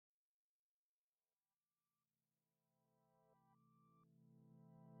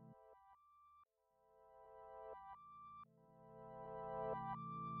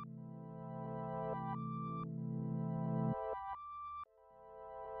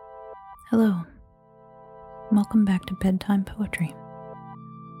Hello, welcome back to Bedtime Poetry.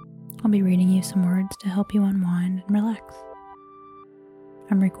 I'll be reading you some words to help you unwind and relax.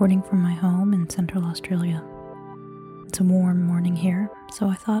 I'm recording from my home in Central Australia. It's a warm morning here, so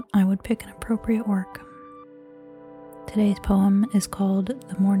I thought I would pick an appropriate work. Today's poem is called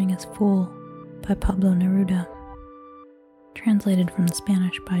The Morning is Full by Pablo Neruda, translated from the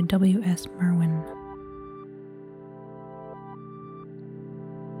Spanish by W.S. Merwin.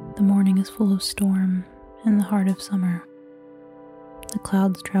 The morning is full of storm in the heart of summer. The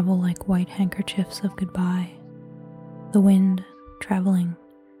clouds travel like white handkerchiefs of goodbye, the wind traveling,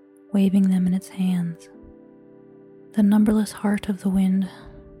 waving them in its hands. The numberless heart of the wind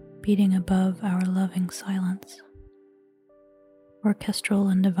beating above our loving silence. Orchestral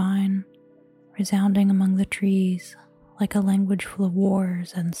and divine, resounding among the trees like a language full of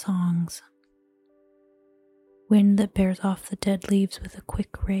wars and songs. Wind that bears off the dead leaves with a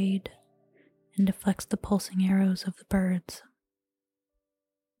quick raid and deflects the pulsing arrows of the birds.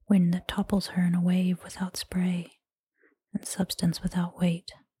 Wind that topples her in a wave without spray and substance without weight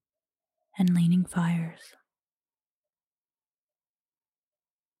and leaning fires.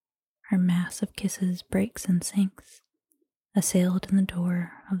 Her mass of kisses breaks and sinks, assailed in the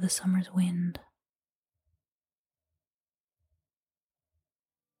door of the summer's wind.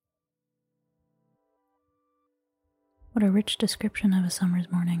 What a rich description of a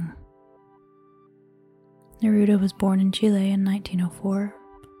summer's morning. Neruda was born in Chile in 1904.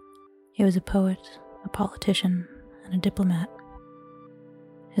 He was a poet, a politician, and a diplomat.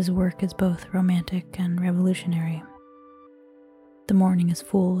 His work is both romantic and revolutionary. The Morning is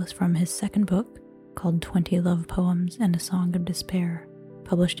Full is from his second book, called 20 Love Poems and a Song of Despair,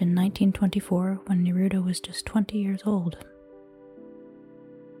 published in 1924 when Neruda was just 20 years old.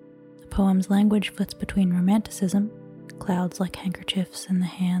 The poem's language flits between romanticism, clouds like handkerchiefs in the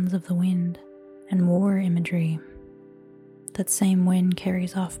hands of the wind, and war imagery. That same wind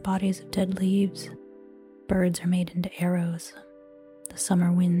carries off bodies of dead leaves. Birds are made into arrows. The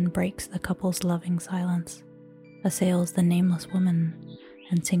summer wind breaks the couple's loving silence, assails the nameless woman,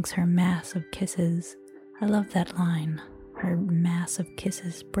 and sinks her mass of kisses. I love that line. Her mass of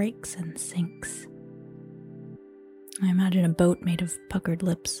kisses breaks and sinks. I imagine a boat made of puckered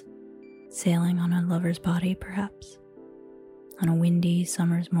lips, sailing on a lover's body, perhaps, on a windy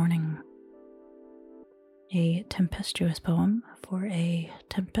summer's morning. A tempestuous poem for a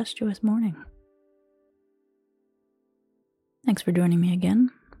tempestuous morning. Thanks for joining me again,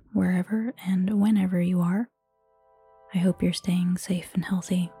 wherever and whenever you are. I hope you're staying safe and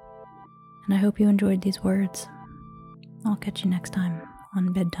healthy, and I hope you enjoyed these words. I'll catch you next time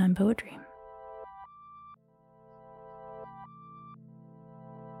on Bedtime Poetry.